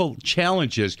logistical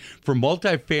challenges for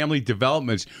multifamily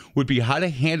developments would be how to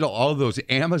handle all of those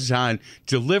Amazon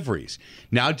deliveries.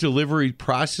 Now delivery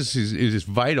processes is as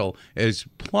vital as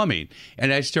plumbing.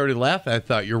 And I started laughing. I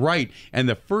thought, you're right. And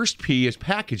the first P is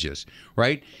packages,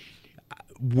 right?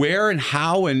 Where and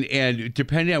how and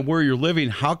depending on where you're living,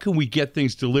 how can we get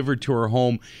things delivered to our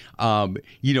home,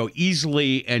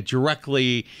 easily and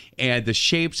directly, and the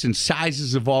shapes and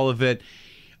sizes of all of it.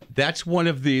 That's one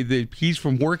of the keys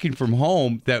from working from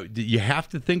home that you have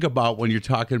to think about when you're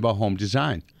talking about home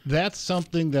design. That's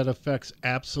something that affects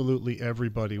absolutely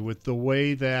everybody with the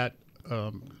way that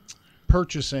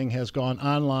purchasing has gone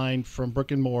online from brick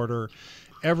and mortar.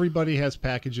 Everybody has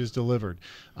packages delivered.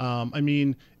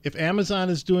 If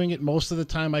Amazon is doing it, most of the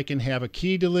time I can have a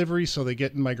key delivery, so they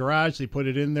get in my garage, they put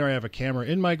it in there. I have a camera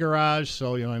in my garage,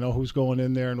 so I know who's going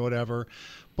in there and whatever.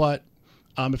 But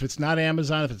if it's not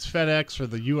Amazon, if it's FedEx or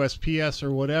the USPS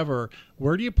or whatever,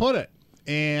 where do you put it?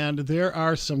 And there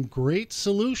are some great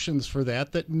solutions for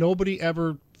that nobody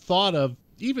ever thought of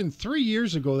even 3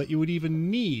 years ago that you would even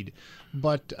need.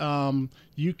 But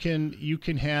you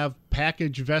can have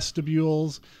package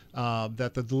vestibules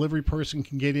that the delivery person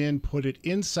can get in, put it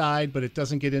inside, but it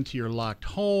doesn't get into your locked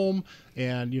home,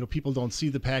 and people don't see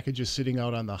the packages sitting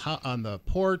out on the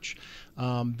porch.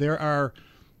 There are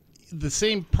the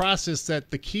same process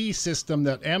that the key system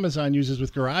that Amazon uses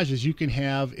with garages, you can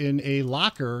have in a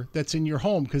locker that's in your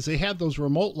home, because they have those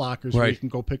remote lockers where you can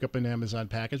go pick up an Amazon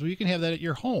package. Well, you can have that at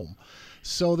your home.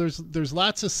 So there's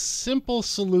lots of simple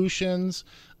solutions,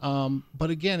 but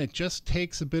again, it just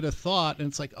takes a bit of thought. And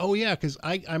it's like, oh yeah, because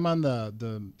I'm on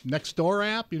the Nextdoor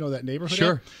app, that neighborhood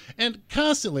app, and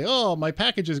constantly, my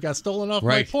packages got stolen off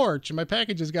my porch, and my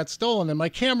packages got stolen, and my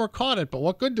camera caught it. But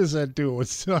what good does that do?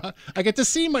 It's I get to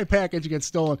see my package get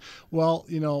stolen. Well,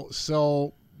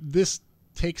 so this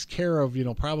takes care of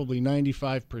probably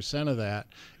 95% of that,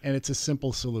 and it's a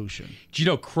simple solution. Do you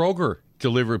know Kroger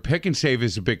Delivery, Pick and Save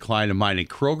is a big client of mine, and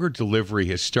Kroger Delivery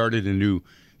has started a new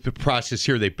process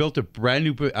here. They built a brand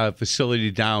new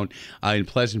facility down in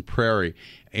Pleasant Prairie,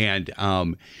 and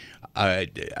a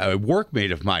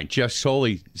workmate of mine, Jeff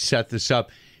Soley, set this up.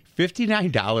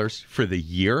 $59 for the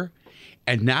year,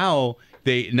 and now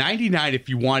they $99 if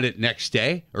you want it next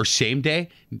day or same day.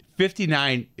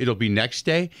 $59 it'll be next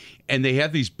day, and they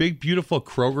have these big, beautiful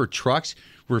Kroger trucks,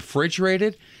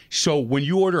 refrigerated. So when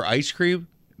you order ice cream,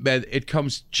 it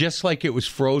comes just like it was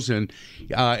frozen,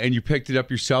 and you picked it up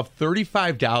yourself,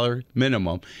 $35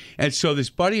 minimum. And so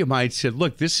this buddy of mine said,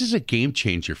 look, this is a game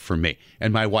changer for me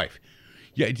and my wife.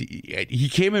 Yeah, he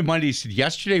came in Monday. He said,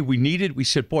 yesterday we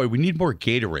said, boy, we need more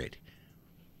Gatorade.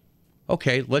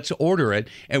 Okay, let's order it.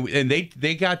 And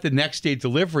they got the next day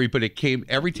delivery, but it came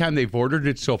every time they've ordered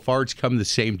it so far, it's come the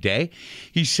same day.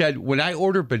 He said, when I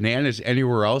order bananas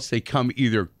anywhere else, they come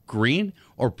either green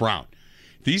or brown.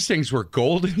 These things were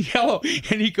gold and yellow.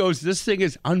 And he goes, this thing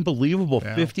is unbelievable,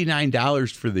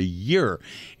 $59 for the year.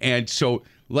 And so,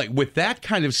 like, with that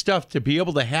kind of stuff, to be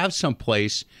able to have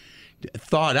someplace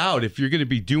thought out, if you're going to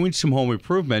be doing some home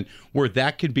improvement, where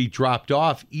that can be dropped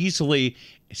off easily,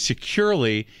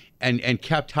 securely, and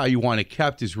kept how you want it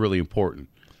kept, is really important.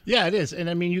 Yeah, it is. And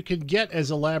I mean, you can get as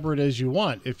elaborate as you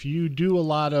want. If you do a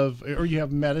lot of, or you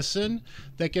have medicine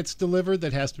that gets delivered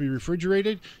that has to be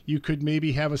refrigerated, you could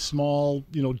maybe have a small,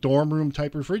 dorm room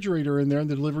type refrigerator in there, and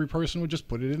the delivery person would just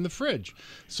put it in the fridge.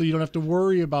 So you don't have to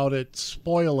worry about it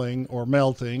spoiling or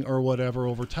melting or whatever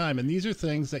over time. And these are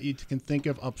things that you can think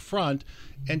of up front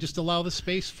and just allow the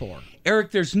space for.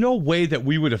 Eric, there's no way that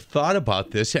we would have thought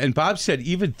about this. And Bob said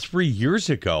even 3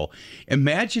 years ago,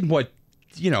 imagine what,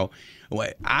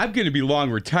 I'm going to be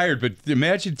long retired, but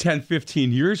imagine 10,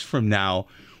 15 years from now,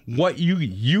 what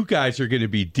you guys are going to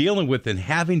be dealing with and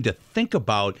having to think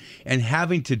about and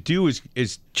having to do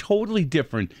is totally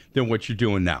different than what you're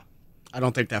doing now. I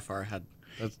don't think that far ahead.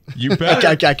 You better.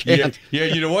 I can't. Yeah,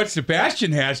 you know what?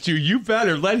 Sebastian has to. You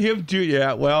better let him do.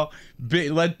 Yeah, well,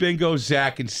 let Bingo,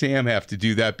 Zach, and Sam have to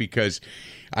do that, because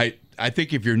I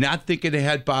think if you're not thinking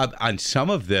ahead, Bob, on some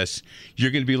of this,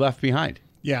 you're going to be left behind.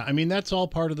 Yeah, I mean, that's all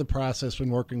part of the process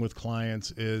when working with clients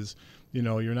is,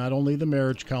 you're not only the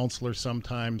marriage counselor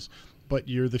sometimes, but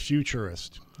you're the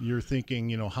futurist. You're thinking,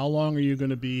 how long are you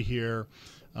going to be here?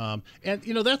 And,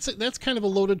 that's kind of a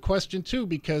loaded question, too,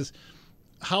 because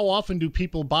how often do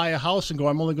people buy a house and go,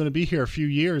 I'm only going to be here a few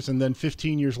years, and then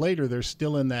 15 years later, they're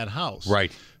still in that house.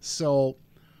 Right. So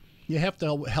you have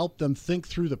to help them think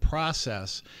through the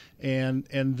process, and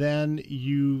then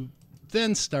you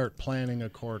start planning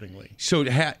accordingly. So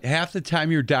half the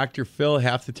time you're Dr. Phil,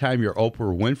 half the time you're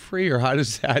Oprah Winfrey, or how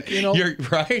does that? You're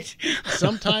right.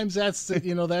 Sometimes that's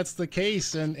the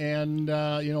case, and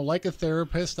like a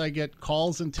therapist, I get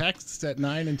calls and texts at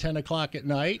 9 and 10 o'clock at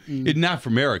night. And not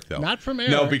from Eric though. Not from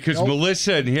Eric. No, because nope.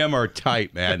 Melissa and him are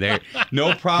tight, man. They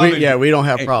no problem. We don't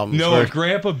have problems. No,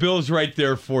 Grandpa Bill's right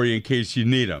there for you in case you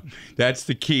need him. That's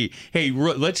the key. Hey,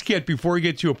 let's before we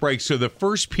get to a break. So the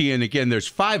first P, and again, there's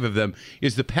 5 of them,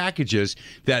 is the package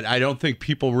that I don't think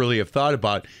people really have thought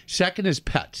about. Second is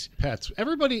pets. Pets.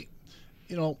 Everybody,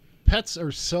 pets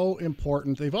are so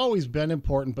important. They've always been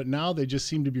important, but now they just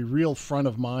seem to be real front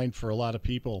of mind for a lot of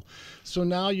people. So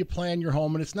now you plan your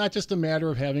home, and it's not just a matter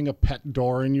of having a pet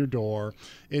door in your door.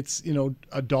 It's,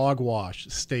 a dog wash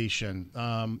station,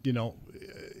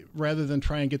 rather than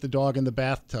try and get the dog in the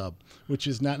bathtub, which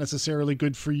is not necessarily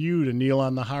good for you to kneel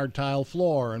on the hard tile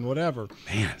floor and whatever.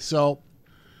 Man. So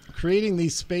creating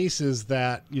these spaces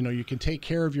that, you can take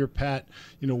care of your pet.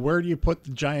 Where do you put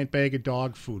the giant bag of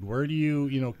dog food? Where do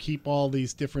you, keep all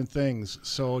these different things?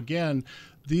 So again,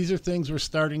 these are things we're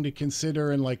starting to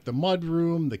consider in like the mud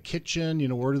room, the kitchen,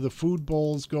 where do the food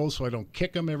bowls go so I don't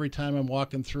kick them every time I'm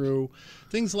walking through,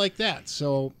 things like that.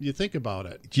 So you think about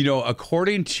it.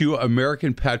 According to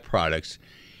American Pet Products,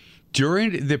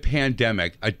 during the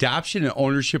pandemic, adoption and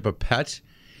ownership of pets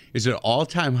is an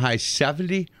all-time high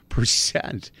 70%.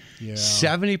 Yeah.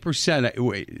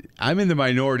 70%. I'm in the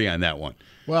minority on that one.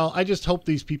 Well, I just hope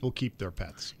these people keep their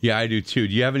pets. Yeah, I do too.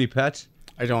 Do you have any pets?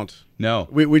 I don't. No.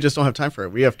 We just don't have time for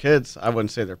it. We have kids. I wouldn't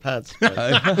say they're pets. But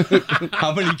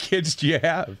How many kids do you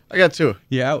have? I got 2.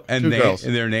 Yeah, and 2 girls.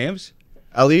 And their names?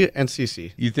 Ellie and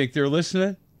Cece. You think they're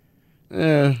listening?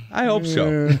 Eh. I hope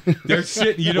so. They're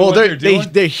sitting. You know what they're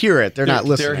doing? They hear it. They're not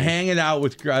listening. They're hanging out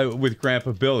with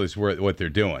Grandpa Bill is what they're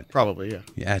doing. Probably, yeah.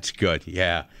 Yeah, that's good.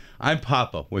 Yeah, I'm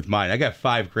Papa with mine. I got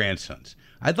 5 grandsons.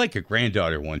 I'd like a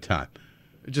granddaughter one time.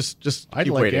 Just I'd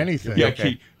keep like waiting. anything. Yeah,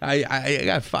 Okay. I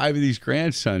got 5 of these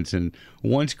grandsons, and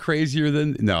one's crazier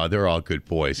than. No, they're all good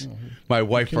boys. My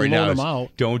wife can right now loan is. them out.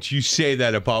 Don't you say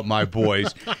that about my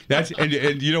boys. That's and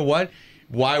you know what?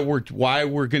 Why we're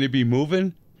going to be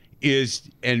moving is,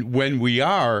 and when we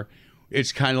are,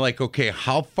 it's kind of like, okay,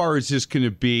 how far is this going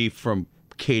to be from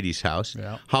Katie's house?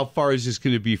 Yeah. How far is this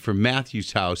going to be from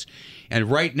Matthew's house? And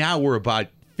right now we're about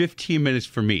 15 minutes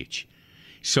from each.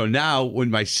 So now when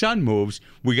my son moves,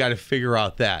 we got to figure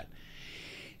out that.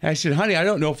 And I said, honey, I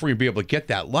don't know if we're going to be able to get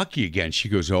that lucky again. She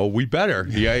goes, oh, we better.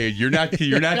 Yeah, you're not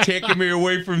taking me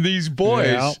away from these boys.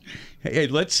 Yeah. Hey,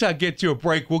 let's get to a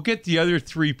break. We'll get the other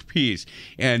 3 Ps.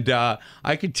 And I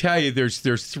can tell you there's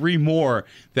 3 more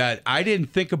that I didn't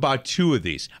think about 2 of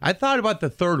these. I thought about the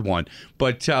 3rd one.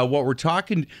 But what we're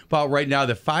talking about right now,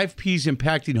 the 5 Ps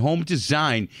impacting home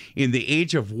design in the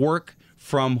age of work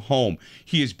from home.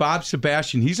 He is Bob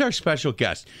Sebastian. He's our special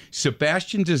guest,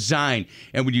 Sebastian Design.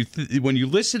 And when you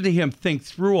listen to him think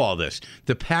through all this,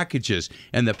 the packages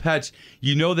and the pets,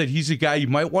 you know that he's a guy you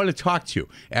might want to talk to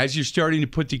as you're starting to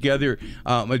put together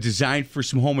a design for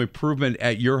some home improvement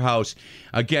at your house.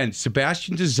 Again,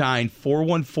 Sebastian Design,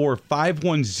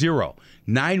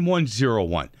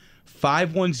 414-510-9101.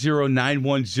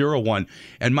 510-9101.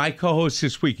 And my co-host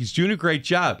this week, he's doing a great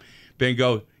job.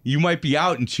 Bingo. You might be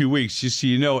out in 2 weeks, just so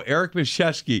you know. Eric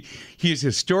Mishefske, he is a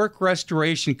historic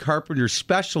restoration carpenter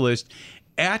specialist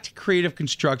at Creative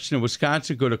Construction in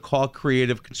Wisconsin. Go to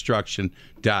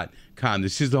callcreativeconstruction.com.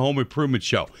 This is the Home Improvement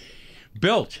Show.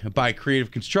 Built by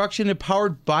Creative Construction and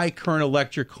powered by Current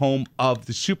Electric, home of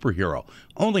the superhero.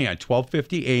 Only on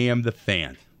 1250 AM The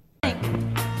Fan.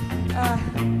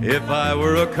 If I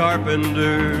were a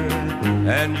carpenter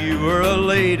and you were a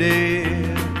lady,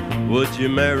 would you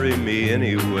marry me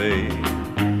anyway?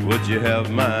 Would you have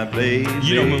my baby?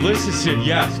 Melissa said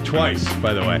yes twice,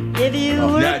 by the way. If you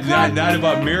were Not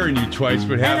about marrying you twice,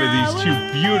 but having these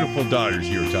 2 beautiful daughters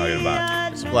you were talking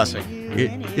about. It's a blessing.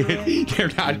 They're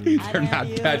not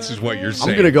pets, is what you're saying.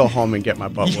 I'm going to go home and get my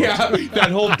butt whooped. Yeah,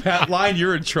 that whole pet line,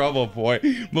 you're in trouble, boy.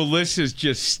 Melissa's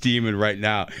just steaming right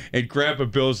now. And Grandpa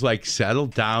Bill's like, settle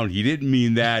down. He didn't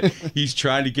mean that. He's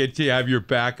trying to get to have your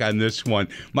back on this one.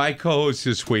 My co-host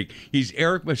this week, he's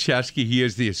Eric Mishefske. He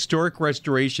is the historic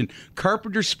restoration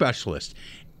carpenter specialist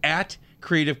at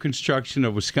Creative Construction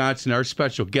of Wisconsin. Our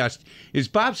special guest is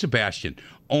Bob Sebastian,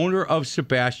 owner of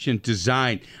Sebastian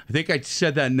Design. I think I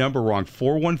said that number wrong.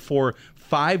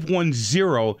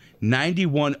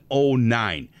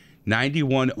 414-510-9109.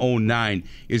 9109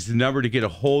 is the number to get a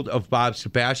hold of Bob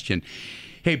Sebastian.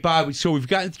 Hey, Bob, so we've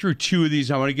gotten through 2 of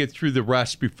these. I want to get through the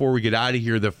rest before we get out of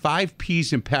here. The 5 Ps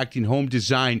impacting home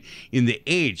design in the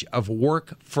age of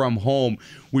work from home.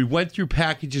 We went through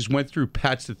packages, went through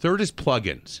pets. The 3rd is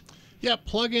plugins. Yeah,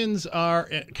 plugins are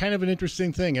kind of an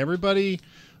interesting thing. Everybody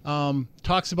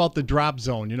talks about the drop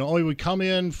zone. We would come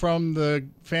in from the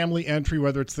family entry,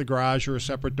 whether it's the garage or a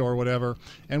separate door, whatever,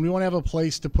 and we want to have a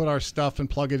place to put our stuff and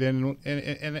plug it in.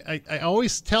 And I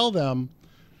always tell them,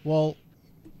 well,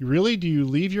 really, do you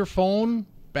leave your phone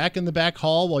back in the back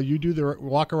hall while you do the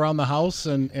walk around the house?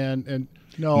 And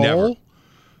no. Never.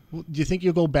 Do you think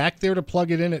you'll go back there to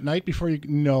plug it in at night before you?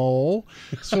 No.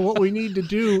 So what we need to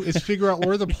do is figure out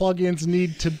where the plugins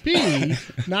need to be,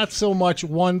 not so much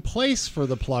one place for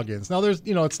the plugins. Now,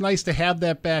 it's nice to have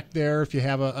that back there if you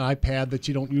have an iPad that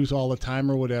you don't use all the time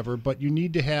or whatever, but you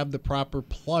need to have the proper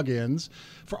plugins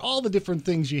for all the different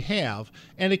things you have,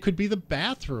 and it could be the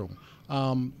bathroom.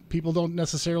 People don't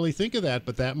necessarily think of that,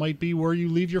 but that might be where you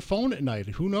leave your phone at night.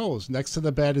 Who knows? Next to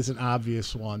the bed is an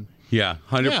obvious one. Yeah,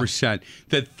 100%.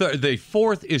 The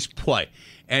 4th is play.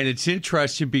 And it's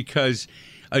interesting because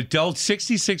adults,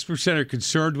 66% are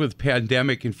concerned with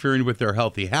pandemic interfering with their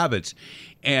healthy habits.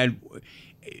 And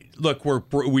look,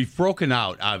 we've broken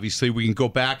out. Obviously, we can go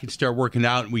back and start working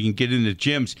out, and we can get into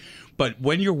gyms. But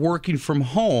when you're working from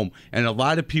home, and a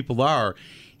lot of people are,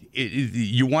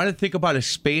 you want to think about a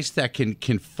space that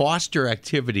can foster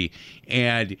activity,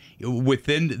 and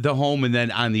within the home, and then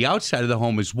on the outside of the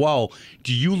home as well.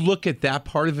 Do you look at that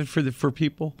part of it for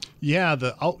people? Yeah,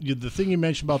 the thing you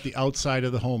mentioned about the outside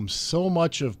of the home. So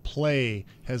much of play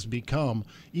has become,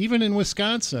 even in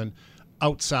Wisconsin,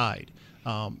 outside.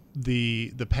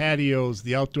 The patios,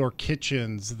 the outdoor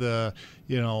kitchens,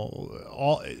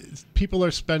 all people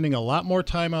are spending a lot more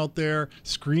time out there.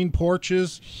 Screen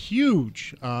porches,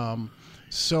 huge. And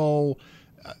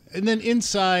then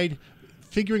inside,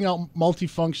 figuring out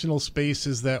multifunctional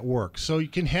spaces that work. So you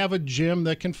can have a gym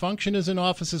that can function as an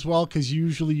office as well, because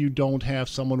usually you don't have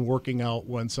someone working out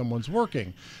when someone's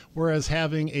working. Whereas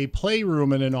having a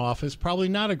playroom in an office, probably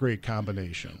not a great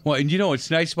combination. Well, and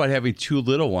it's nice about having two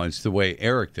little ones the way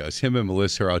Eric does. Him and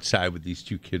Melissa are outside with these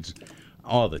two kids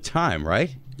all the time,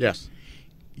 right? Yes.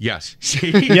 Yes.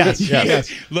 See? Yes.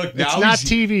 Look, now it's not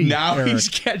TV. Now Eric.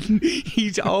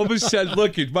 he's all of a sudden,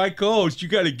 look, it's my co-host. You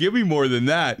got to give me more than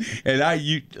that.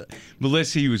 And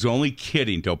Melissa, he was only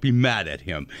kidding. Don't be mad at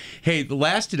him. Hey, the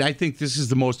last, and I think this is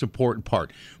the most important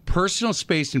part, personal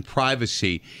space and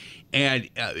privacy. And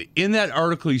in that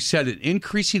article, he said an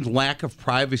increasing lack of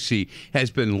privacy has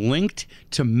been linked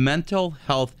to mental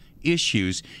health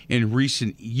issues in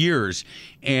recent years.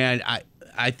 And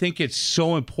I think it's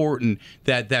so important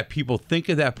that people think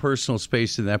of that personal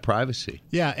space and that privacy.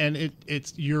 Yeah, and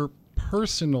it's your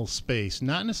personal space,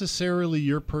 not necessarily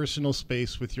your personal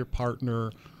space with your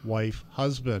partner, wife,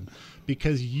 husband,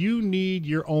 because you need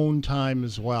your own time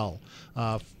as well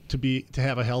to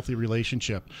have a healthy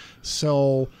relationship.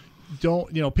 So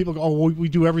people go, oh, we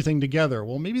do everything together.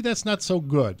 Well, maybe that's not so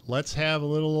good. Let's have a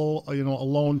little,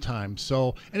 alone time.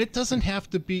 So, and it doesn't have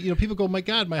to be, people go, my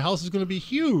God, my house is going to be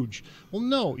huge. Well,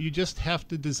 no, you just have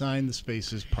to design the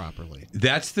spaces properly.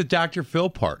 That's the Dr. Phil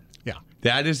part. Yeah.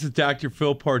 That is the Dr.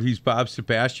 Phil part. He's Bob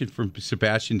Sebastian from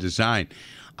Sebastian Design.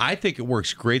 I think it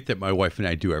works great that my wife and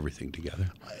I do everything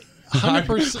together.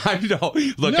 100%. I know.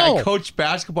 Look, No. I coached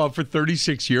basketball for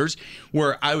 36 years,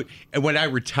 when I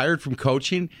retired from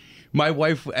coaching, my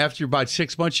wife, after about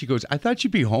 6 months, she goes, I thought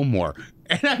you'd be home more.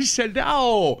 And I said,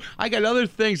 no, I got other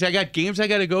things. I got games I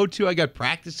got to go to. I got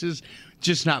practices,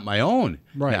 just not my own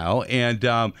now.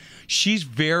 And she's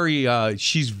very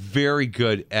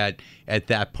good at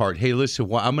that part. Hey, listen,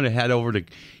 I'm going to head over to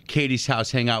Katie's house,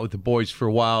 hang out with the boys for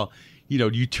a while.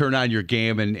 You turn on your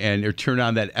game or turn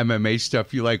on that MMA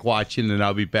stuff you like watching, and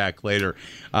I'll be back later.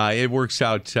 It works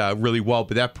out really well.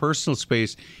 But that personal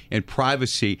space and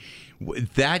privacy,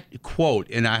 that quote,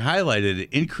 and I highlighted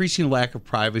it, increasing lack of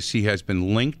privacy has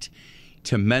been linked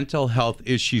to mental health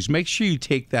issues. Make sure you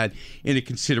take that into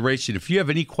consideration. If you have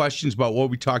any questions about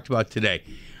what we talked about today,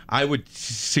 I would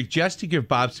suggest to give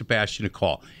Bob Sebastian a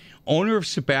call. Owner of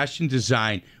Sebastian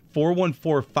Design,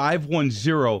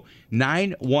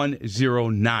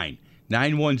 414-510-9109.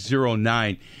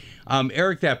 9109.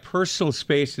 Eric, that personal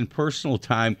space and personal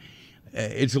time,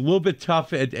 it's a little bit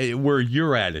tough at where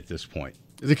you're at this point.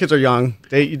 The kids are young.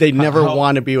 They never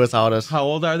want to be without us. How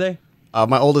old are they?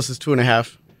 My oldest is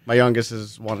 2.5. My youngest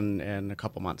is 1 and a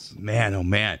couple months. Man, oh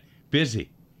man, busy.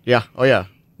 Yeah. Oh yeah.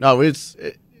 No, we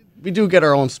do get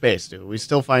our own space, dude. We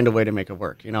still find a way to make it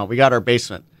work. We got our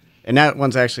basement, and that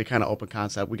one's actually kind of open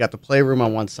concept. We got the playroom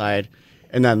on one side,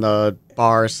 and then the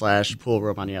bar/pool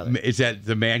room on the other. Is that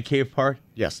the man cave part?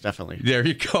 Yes, definitely. There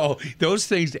you go. Those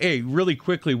things. Hey, really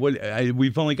quickly,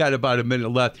 we've only got about a minute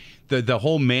left. The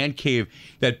whole man cave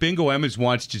that Bingo Emmons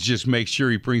wants to just make sure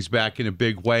he brings back in a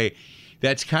big way.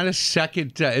 That's kind of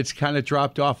second. It's kind of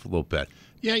dropped off a little bit.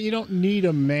 Yeah, you don't need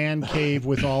a man cave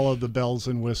with all of the bells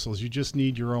and whistles. You just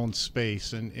need your own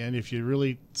space. And if you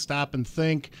really stop and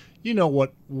think, you know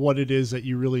what it is that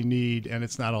you really need, and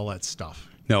it's not all that stuff.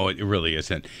 No, it really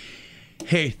isn't.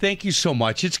 Hey, thank you so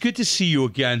much. It's good to see you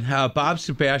again. Bob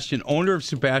Sebastian, owner of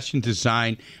Sebastian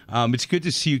Design. It's good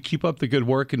to see you. Keep up the good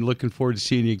work, and looking forward to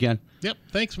seeing you again. Yep.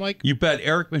 Thanks, Mike. You bet.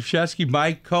 Eric Mishefske,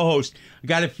 my co-host. I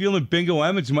got a feeling Bingo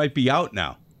Emmons might be out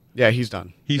now. Yeah, he's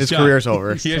done. His career's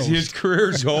over. His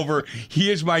career's over. He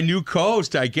is my new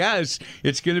co-host, I guess.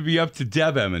 It's going to be up to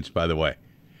Deb Emmons, by the way.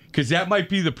 Because that might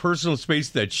be the personal space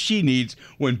that she needs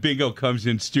when Bingo comes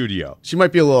in studio. She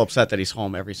might be a little upset that he's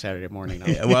home every Saturday morning now.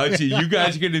 Yeah, well, you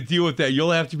guys are going to deal with that.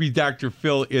 You'll have to be Dr.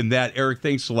 Phil in that. Eric,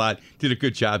 thanks a lot. Did a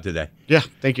good job today. Yeah,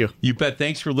 thank you. You bet.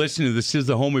 Thanks for listening. This is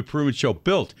the Home Improvement Show,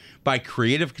 built by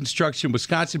Creative Construction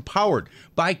Wisconsin, powered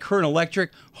by Kern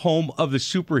Electric, home of the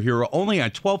superhero, only on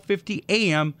 1250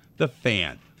 AM, The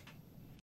Fan.